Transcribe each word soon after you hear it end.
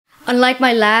Unlike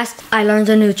my last I learned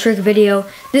a new trick video,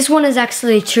 this one is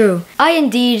actually true. I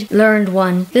indeed learned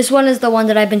one. This one is the one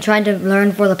that I've been trying to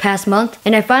learn for the past month,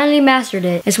 and I finally mastered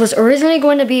it. This was originally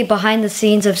going to be behind the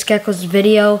scenes of Skekos'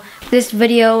 video. This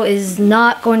video is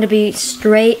not going to be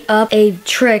straight up a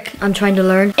trick I'm trying to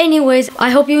learn. Anyways,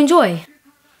 I hope you enjoy.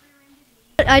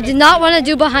 I did not want to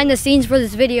do behind the scenes for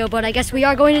this video, but I guess we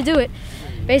are going to do it.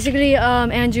 Basically,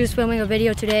 Andrew's filming a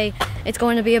video today. It's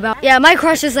going to be about, yeah, my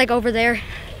crush is like over there.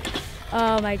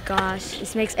 Oh my gosh,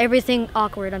 this makes everything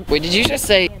awkward. Wait, did you just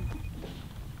say?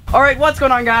 Alright, what's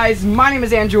going on, guys? My name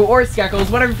is Andrew, or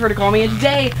Skekos, whatever you prefer to call me, and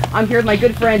today I'm here with my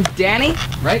good friend Danny,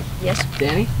 right? Yes.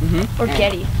 Danny? Mm-hmm. Or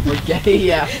Getty. Or Getty,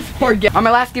 yeah. Or Getty. On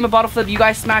my last game of Bottle Flip, you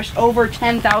guys smashed over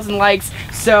 10,000 likes,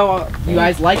 so you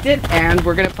guys liked it, and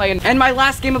we're gonna play. And my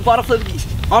last game of Bottle Flip,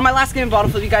 on my last game of Bottle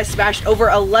Flip, you guys smashed over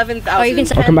 11,000,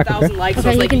 10,000 likes. Okay, so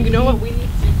I was like, you know what, we need to.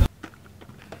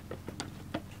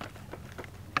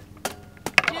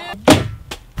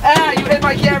 Ah, you hit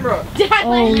my camera!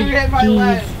 Oh, you hit my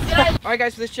lens! Alright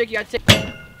guys, for this trick you gotta take...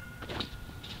 Yes!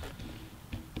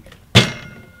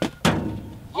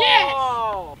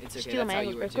 Oh! It's okay, Steal my that's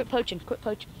how you were quit poaching, quit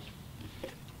poaching.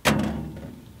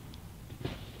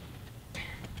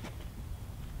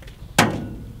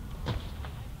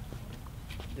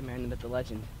 The man, the myth, the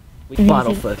legend.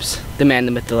 Bottle flips. The man,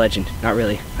 the myth, the legend. Not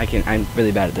really. I'm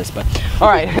really bad at this, but...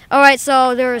 Alright. Alright,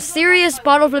 so there are serious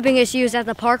bottle flipping issues at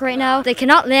the park right now. They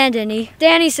cannot land any.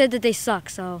 Danny said that they suck,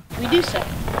 so... We do suck.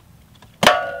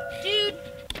 Dude!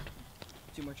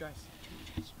 2 more tries.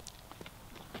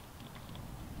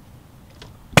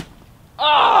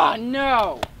 Oh,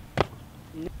 no!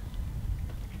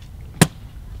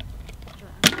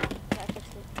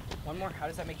 One more. How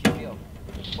does that make you feel?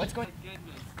 What's going on?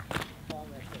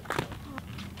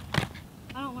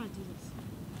 I don't want to do this.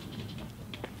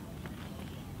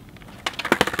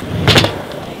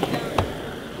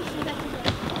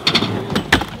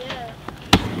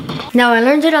 Now I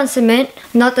learned it on cement,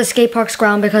 not the skate park's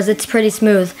ground because it's pretty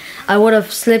smooth. I would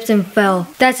have slipped and fell.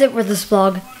 That's it for this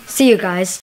vlog. See you guys.